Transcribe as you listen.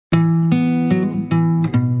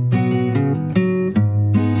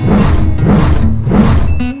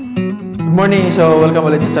morning! So, welcome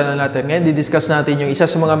ulit sa channel natin. Ngayon, di-discuss natin yung isa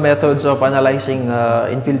sa mga methods of analyzing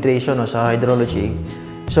infiltration sa hydrology.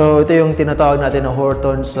 So, ito yung tinatawag natin na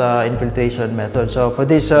Horton's infiltration method. So, for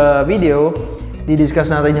this video, di-discuss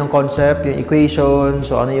natin yung concept, yung equation,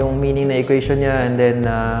 so ano yung meaning na equation niya, and then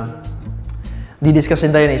di-discuss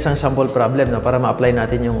din tayo ng isang sample problem para ma-apply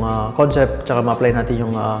natin yung concept, tsaka ma-apply natin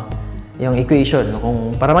yung equation,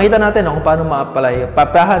 para makita natin kung paano ma-apply,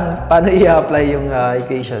 paano i-apply yung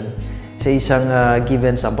equation sa isang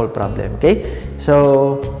given sample problem. Okay?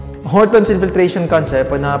 So, Horton's infiltration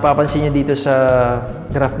concept, pag napapansin nyo dito sa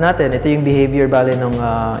graph natin, ito yung behavior bale ng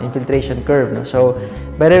infiltration curve. No? So,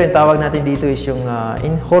 by the way, yung tawag natin dito is yung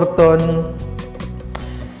Horton,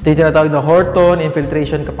 ito yung tinatawag na Horton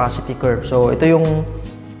infiltration capacity curve. So, ito yung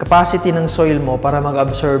capacity ng soil mo para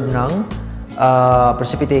mag-absorb ng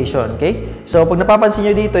precipitation. Okay? So, pag napapansin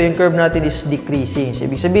nyo dito, yung curve natin is decreasing. So,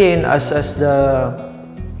 ibig sabihin, as the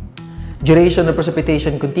duration of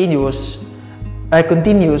precipitation continues,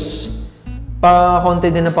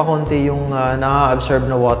 pa-konti din na pa-konti yung na-absorb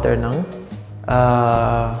na water ng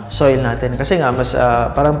soil natin. Kasi nga, mas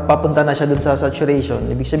parang papunta na siya dun sa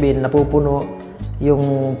saturation. Ibig sabihin, napupuno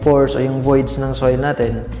yung pores o yung voids ng soil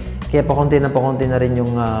natin. Kaya pa-konti na rin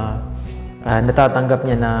yung natatanggap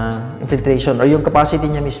niya na infiltration or yung capacity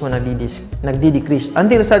niya mismo nagdi-decrease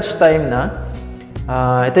until such time na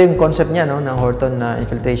ito yung concept niya ng Horton na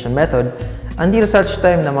infiltration method, until such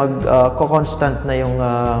time na mag-constant na yung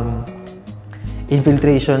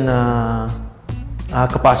infiltration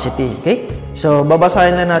capacity. Okay? So,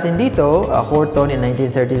 babasahin na natin dito, Horton in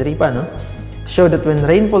 1933 pa, show that when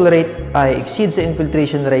rainfall rate I exceeds the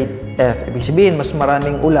infiltration rate F, ibig sabihin, mas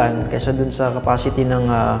maraming ulan kaysa dun sa capacity ng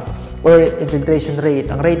or infiltration rate.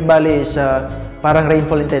 Ang rate bale is parang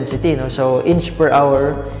rainfall intensity, so inch per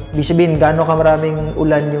hour. Ibig sabihin, gaano ka maraming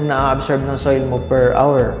ulan yung na-absorb ng soil mo per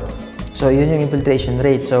hour. So, yun yung infiltration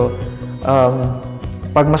rate. So,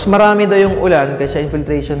 pag mas marami daw yung ulan kaysa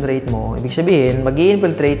infiltration rate mo, ibig sabihin,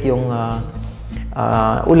 mag-i-infiltrate yung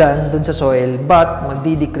ulan dun sa soil, but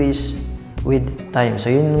magdi-decrease with time. So,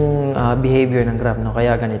 yun yung behavior ng graph,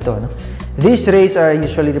 kaya ganito. These rates are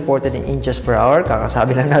usually reported in inches per hour.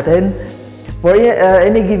 Kakasabi lang natin. For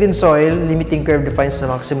any given soil, limiting curve defines the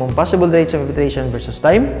maximum possible rates of infiltration versus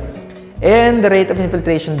time. And the rate of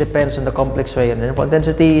infiltration depends on the complex soil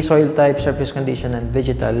intensity, soil type, surface condition, and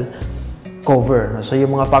vegetal cover. So,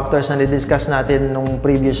 yung mga factors na na-discuss natin nung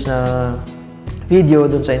previous na video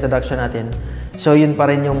dun sa introduction natin. So, yun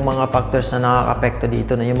pa rin yung mga factors na nakaka-apekto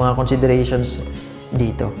dito, yung mga considerations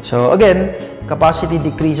dito. So, again, capacity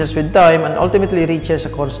decreases with time and ultimately reaches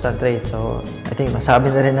a constant rate. So, I think masabi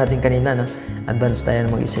na rin natin kanina, advanced tayo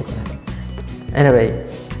na mag-isip. Anyway,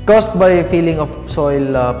 caused by filling of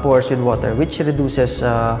soil pores with water, which reduces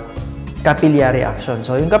capillary action.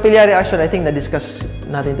 So, yung capillary action, I think na-discuss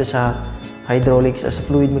natin ito sa hydraulics or sa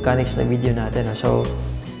fluid mechanics na video natin. So,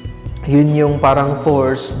 yun yung parang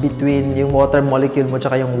force between yung water molecule mo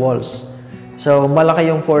tsaka yung walls. So, malaki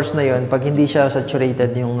yung force na yun pag hindi siya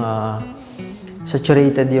saturated yung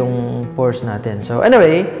pores natin. So,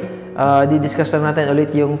 anyway, di-discuss lang natin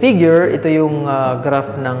ulit yung figure. Ito yung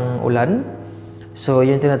graph ng ulan. So,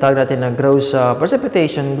 yun tinatawag natin na gross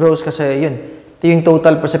precipitation. Gross kasi yun. Ito yung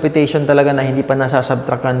total precipitation talaga na hindi pa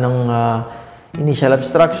nasasubtrakan ng initial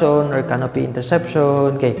abstraction or canopy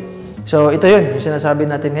interception. Okay. So, ito yun. Yung sinasabi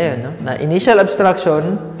natin ngayon. Na initial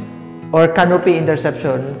abstraction or canopy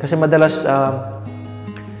interception, kasi madalas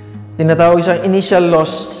tinatawag siyang initial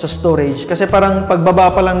loss sa storage kasi parang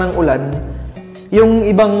pagbaba pa lang ng ulan, yung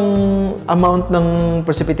ibang amount ng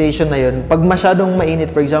precipitation na yun, pag masyadong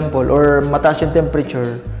mainit for example or mataas yung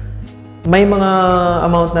temperature, may mga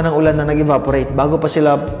amount na ng ulan na nag-evaporate bago pa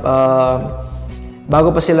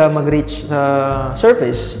sila mag-reach sa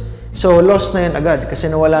surface. So loss na yun agad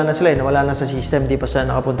kasi nawala na sa system, di pa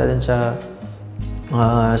sila nakapunta din sa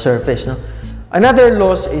surface. Another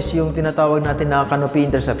loss is yung tinatawag natin na canopy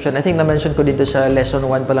interception. I think na-mention ko dito sa lesson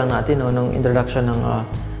 1 pa lang natin, nung introduction ng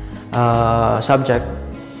subject.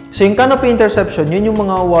 So, yung canopy interception, yun yung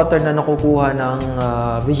mga water na nakukuha ng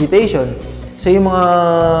vegetation. So, yung mga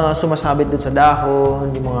sumasabit dun sa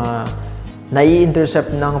dahon, yung mga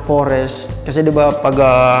nai-intercept ng forest. Kasi di ba pag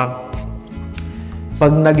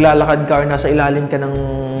naglalakad ka or nasa ilalim ka ng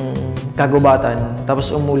kagubatan,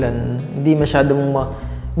 tapos umulan, hindi masyadong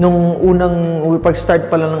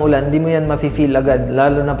pag-start pa lang ng ulan, hindi mo yan mafe-feel agad,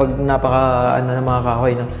 lalo na pag ng mga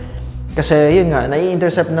kahoy. Kasi yun nga,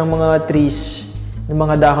 nai-intercept ng mga trees, ng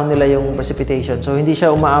mga dahon nila yung precipitation. So, hindi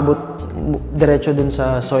siya umaabot diretso dun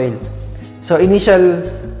sa soil. So, initial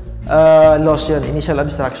loss yun, initial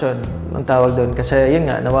abstraction ang tawag doon. Kasi yun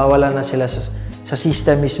nga, nawawala na sila sa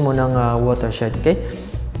system mismo ng watershed. Okay?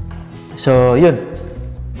 So, yun.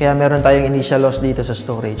 Kaya meron tayong initial loss dito sa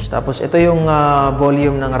storage. Tapos, ito yung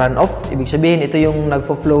volume ng runoff. Ibig sabihin, ito yung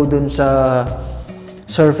nagpo-flow dun sa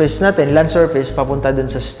surface natin, land surface, papunta dun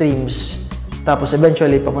sa streams. Tapos,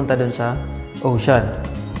 eventually, papunta dun sa ocean.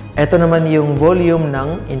 Ito naman yung volume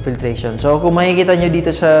ng infiltration. So, kung makikita nyo dito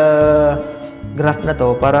sa graph na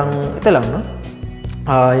to, parang ito lang, no?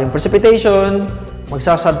 Yung precipitation,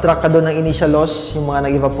 magsasubtract ka doon ng initial loss, yung mga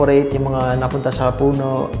nag-evaporate, yung mga napunta sa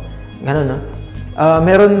puno, ganun, no?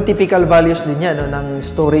 Meron typical values din yan, no, ng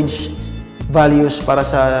storage values para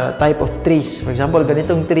sa type of trees. For example,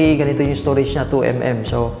 ganitong tree, ganito yung storage niya, 2 mm.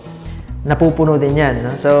 So, napupuno din yan.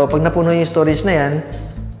 No? So, pag napuno yung storage na yan,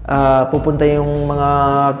 pupunta yung mga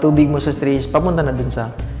tubig mo sa trees, papunta na dun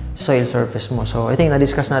sa soil surface mo. So, I think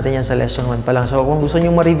na-discuss natin yan sa lesson 1 pa lang. So, kung gusto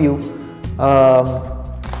nyo ma-review,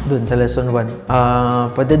 dun sa lesson 1,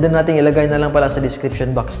 pwede din natin ilagay na lang pala sa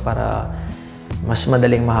description box para mas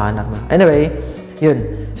madaling mahanap na. Anyway,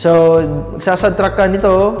 yun. So, sasubtract ka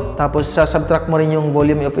nito, tapos sasubtract mo rin yung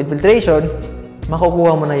volume of infiltration,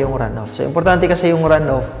 makukuha mo na yung runoff. So, importante kasi yung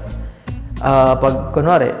runoff, pag,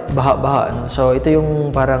 kunwari, baha-baha. No? So, ito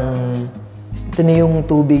yung parang, ito na yung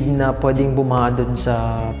tubig na pwedeng bumaha dun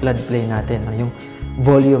sa floodplain natin, no? Yung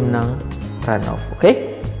volume ng runoff.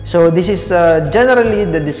 Okay? So, this is generally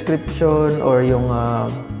the description or yung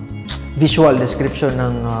visual description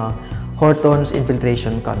ng Horton's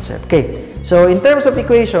infiltration concept. Okay. So, in terms of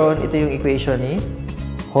equation, ito yung equation ni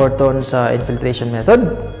Horton's infiltration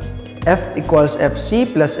method. F equals Fc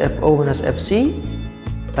plus Fo minus Fc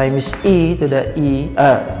times E to the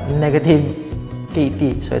negative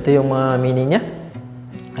KT. So, ito yung mga meaning niya.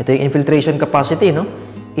 Ito yung infiltration capacity, no?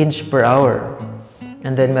 Inch per hour.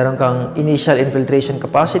 And then, meron kang initial infiltration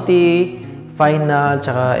capacity, final,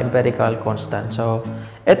 tsaka empirical constant. So,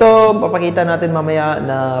 ito, papakita natin mamaya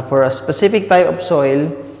na for a specific type of soil,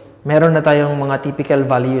 meron na tayong mga typical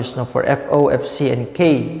values, no, for FO, FC, and K.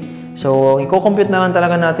 So, i-compute na lang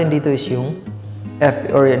talaga natin dito is yung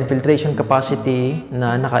F or infiltration capacity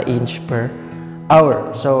na naka-inch per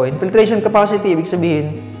hour. So, infiltration capacity, ibig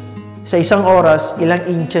sabihin, sa isang oras, ilang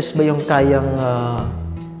inches ba yung kayang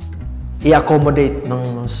i-accommodate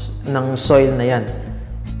ng soil na yan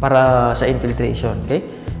para sa infiltration. Okay?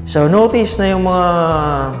 So, notice na yung mga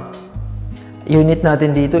unit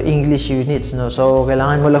natin dito, English units, no? So,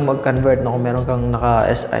 kailangan mo lang mag-convert, no, kung meron kang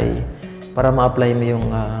naka-SI para ma-apply mo yung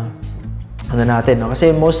ano natin, no?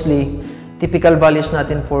 Kasi mostly, typical values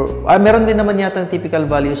natin for, meron din naman yatang typical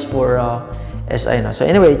values for SI, no? So,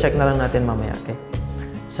 anyway, check na lang natin mamaya, okay?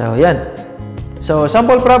 So, yan. So,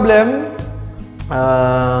 sample problem,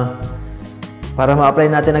 para ma-apply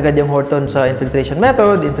natin agad yung Horton sa infiltration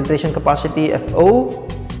method, infiltration capacity, FO,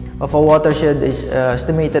 of a watershed is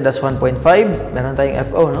estimated as 1.5. Meron tayong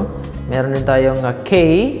FO, no? Meron din tayong K.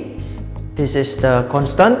 This is the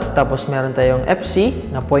constant. Tapos meron tayong FC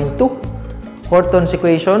na 0.2. Horton's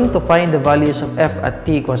equation to find the values of F at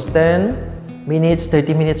T equals 10 minutes,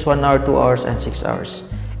 30 minutes, 1 hour, 2 hours, and 6 hours.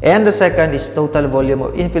 And the second is total volume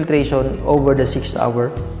of infiltration over the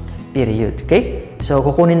 6-hour period. Okay? So,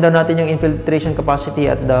 kukunin daw natin yung infiltration capacity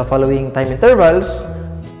at the following time intervals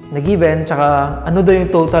na given, tsaka ano daw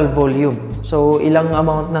yung total volume. So, ilang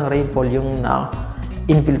amount ng rainfall yung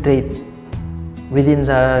na-infiltrate within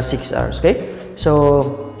the 6 hours, okay?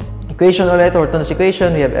 So, equation ulit, Horton's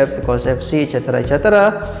equation, we have F equals FC, etc., etc.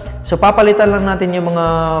 So, papalitan lang natin yung mga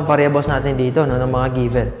variables natin dito, no, ng mga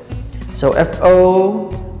given. So, FO,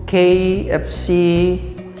 K, FC,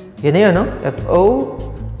 yun na yun, no? FO,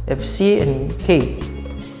 FC, and K.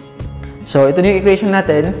 So, ito na yung equation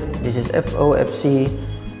natin. This is FO, FC,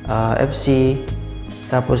 FC,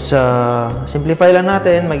 tapos simplify lang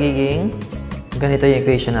natin, magiging ganito yung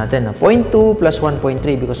equation natin, 0.2 plus 1.3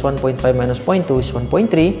 because 1.5 minus 0.2 is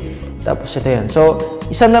 1.3, tapos ito yan. So,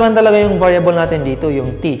 isa na lang talaga yung variable natin dito,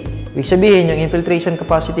 yung T. Ibig sabihin, yung infiltration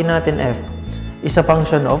capacity natin, F, is a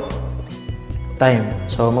function of time.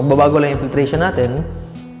 So, magbabago lang yung infiltration natin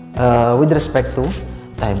with respect to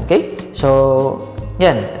time, okay? So,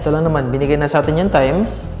 yan, ito lang naman, binigay na sa atin yung time.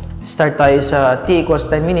 Start tayo sa T equals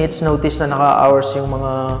 10 minutes. Notice na naka-hours yung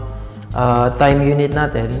mga time unit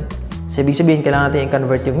natin. So, ibig sabihin, kailangan natin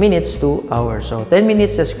i-convert yung minutes to hours. So, 10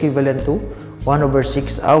 minutes is equivalent to 1 over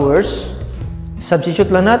 6 hours.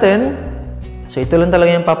 Substitute lang natin. So, ito lang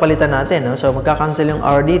talaga yung papalitan natin. No? So, magka-cancel yung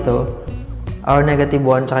hour dito. Hour negative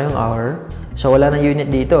 1, tsaka yung hour. So, wala nang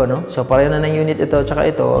unit dito. No? So, pareho na ng unit ito, tsaka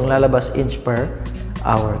ito. Ang lalabas, inch per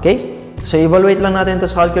hour. Okay? So, evaluate lang natin ito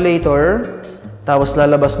sa calculator. Tapos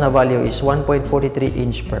lalabas na value is 1.43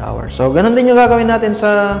 inch per hour. So, ganun din yung gagawin natin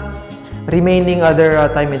sa remaining other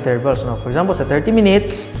time intervals. No? For example, sa 30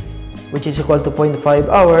 minutes, which is equal to 0.5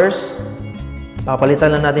 hours,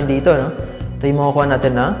 papalitan lang natin dito. No? Ito yung makukuha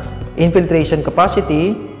natin na infiltration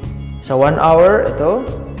capacity sa 1 hour, ito,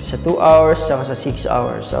 sa 2 hours, saka sa 6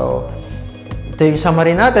 hours. So, ito yung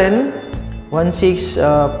summary natin.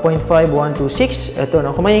 16.5126. Ito,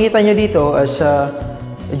 no? Kung makikita nyo dito, as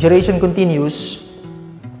duration continues,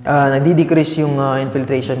 nagdi-decrease yung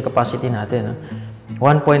infiltration capacity natin. No?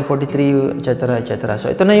 1.43, etc., etc. So,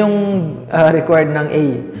 ito na yung required ng A.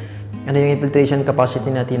 Ano yung infiltration capacity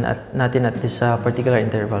natin at this particular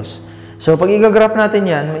intervals. So, pag i-graph natin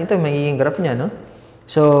yan, ito magiging graph niya, no?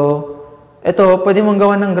 So, ito, pwede mong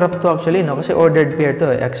gawa ng graph to actually, no? Kasi ordered pair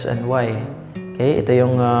to, X and Y. Okay, ito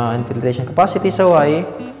yung infiltration capacity sa Y,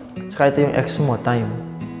 saka ito yung X mo, time.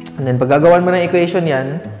 And then, pag gagawan mo ng equation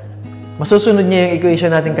yan, masusunod niya yung equation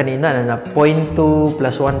natin kanina, na 0.2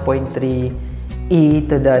 plus 1.3 e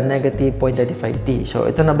to the negative 0.35t. So,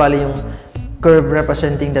 ito na bali yung curve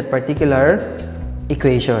representing that particular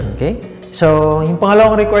equation. Okay? So, yung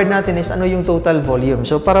pangalawang required natin is ano yung total volume.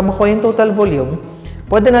 So, para makuha yung total volume,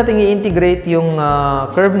 pwede natin i-integrate yung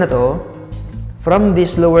curve na to from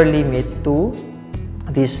this lower limit to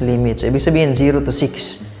this limit. So, ibig sabihin 0 to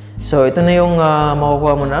 6. So, ito na yung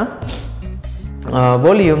makukuha mo na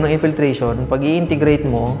volume ng infiltration pag i-integrate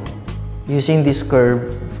mo using this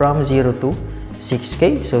curve from 0 to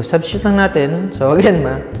 6. So, substitute lang natin. So, again,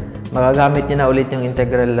 magagamit niyo na ulit yung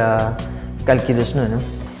integral calculus no?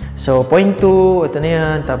 So, 0.2, ito na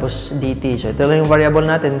yan, tapos dt. So, ito lang yung variable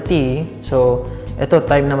natin, t. So, ito,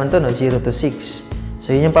 time naman to, no? 0 to 6.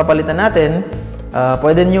 So, yun yung papalitan natin.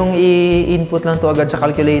 Pwede nyong i-input lang to agad sa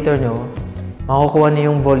calculator nyo. Makukuha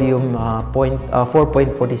niyo yung volume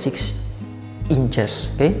 4.46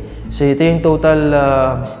 inches. Okay? So, ito yung total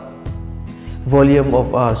volume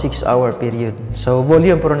of 6-hour period. So,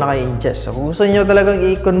 volume pero naka-inches. So, kung gusto nyo talagang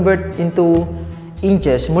i-convert into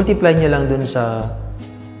inches, multiply nyo lang dun sa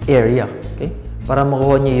area. Okay? Para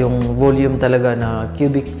makuha nyo yung volume talaga na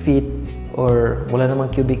cubic feet or wala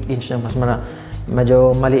namang cubic inch na mas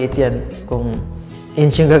medyo maliit yan kung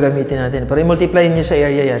inch yung gagamitin natin. Pero i-multiply nyo sa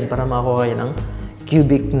area yan para makakuha kayo ng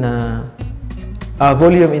cubic na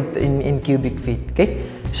volume in cubic feet. Okay?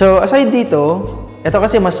 So, aside dito, ito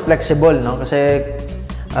kasi mas flexible, no? Kasi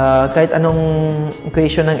kahit anong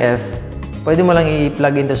equation ng F, pwede mo lang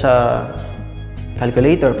i-plug into sa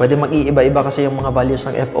calculator. Pwede mag-iiba-iba kasi yung mga values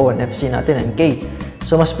ng FO and FC natin and K.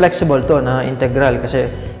 So, mas flexible to na integral kasi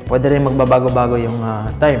pwede rin magbabago-bago yung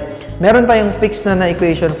time. Meron tayong fixed na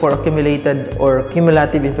equation for accumulated or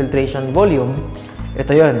cumulative infiltration volume.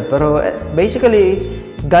 Ito yun. Pero basically,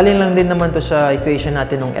 galing lang din naman to sa equation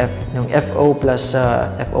natin ng F, ng FO plus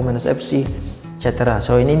FO minus FC, etc.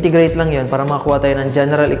 So, in-integrate lang yun para makakuha tayo ng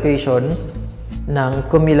general equation ng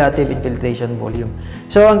cumulative infiltration volume.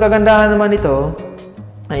 So, ang kagandahan naman ito,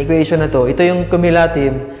 ang equation na to, ito yung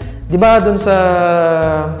cumulative. Di ba dun sa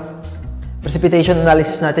precipitation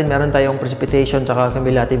analysis natin, meron tayong precipitation saka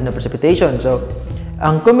cumulative na precipitation. So,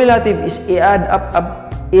 ang cumulative is i-add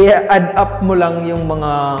up mo lang yung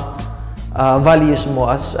mga values mo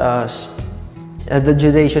as the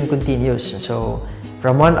duration continues. So,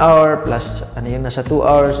 from 1 hour plus ano yung nasa 2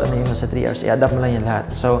 hours, ano yung nasa 3 hours, i-add up mo lang yan lahat.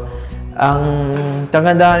 So, ang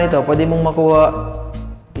kagandahan nito, pwede mong makuha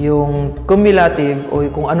yung cumulative o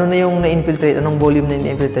kung ano na yung na-infiltrate, anong volume na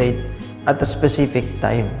na-infiltrate at a specific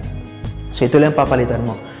time. So, ito lang papalitan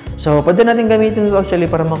mo. So, pwede natin gamitin ito actually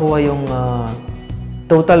para makuha yung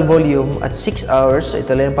total volume at 6 hours. So,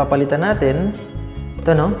 ito lang yung papalitan natin.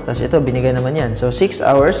 Ito, no? Tapos ito, binigay naman yan. So, 6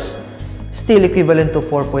 hours, still equivalent to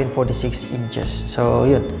 4.46 inches. So,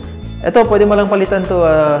 yun. Ito, pwede mo lang palitan to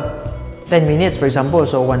 10 minutes, for example.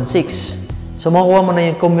 So, 1/6. So, makukuha mo na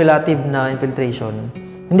yung cumulative na infiltration.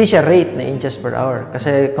 Hindi siya rate na inches per hour.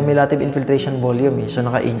 Kasi cumulative infiltration volume eh. So,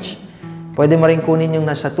 naka-inch. Pwede mo rin kunin yung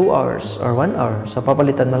nasa 2 hours or 1 hour. So,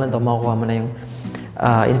 papalitan mo lang ito. Makukuha mo na yung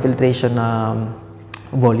infiltration na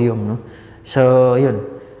volume. No? So, yun.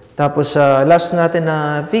 Tapos, last natin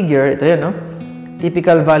na figure, ito yun, no?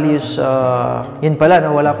 Typical values, yun pala,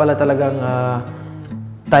 no? Wala pala talagang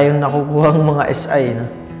tayong nakukuhang mga SI, no?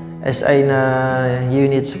 SI na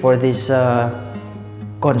units for these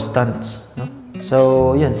constants, no? So,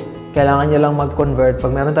 yun. Kailangan nyo lang mag-convert.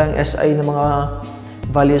 Pag meron tayong SI na mga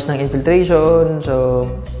values ng infiltration, so,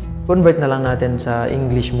 convert na lang natin sa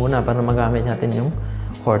English muna para magamit natin yung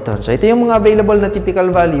Horton. So, ito yung mga available na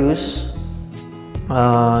typical values.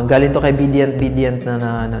 Galing to kay Bidient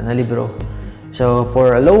na libro. So,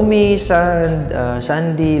 for loamy, sand,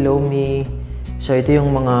 sandy, loamy. So, ito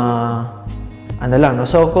yung mga ano lang, no?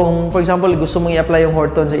 So, kung for example, gusto mong i-apply yung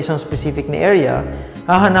Horton sa isang specific na area,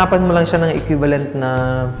 hahanapan mo lang siya ng equivalent na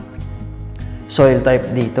soil type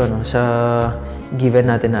dito, no? Sa given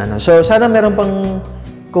natin na ano. So, sana meron pang,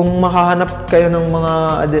 kung makahanap kayo ng mga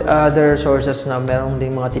other sources na meron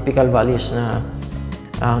ding mga typical values na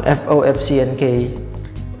ang FO, FC, and K,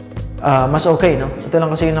 mas okay, no? Ito lang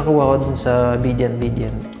kasi yung nakuha ko dun sa BDN.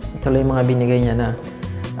 Ito lang yung mga binigay niya na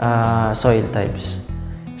soil types.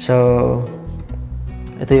 So,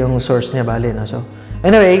 ito yung source niya, bali, no? So,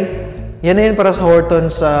 anyway, yan na yun para sa Horton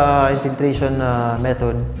sa infiltration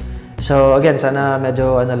method. So, again, sana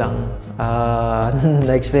medyo, ano lang,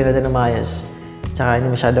 na-explain natin ng maayos. Tsaka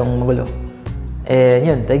hindi masyadong magulo. And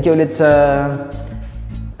yun, thank you ulit sa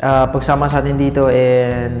pagsama sa atin dito.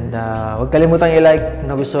 And huwag kalimutang i-like kung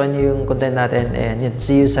nagustuhan niyo yung content natin. And yun,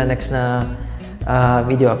 see you sa next na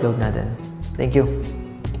video upload natin. Thank you.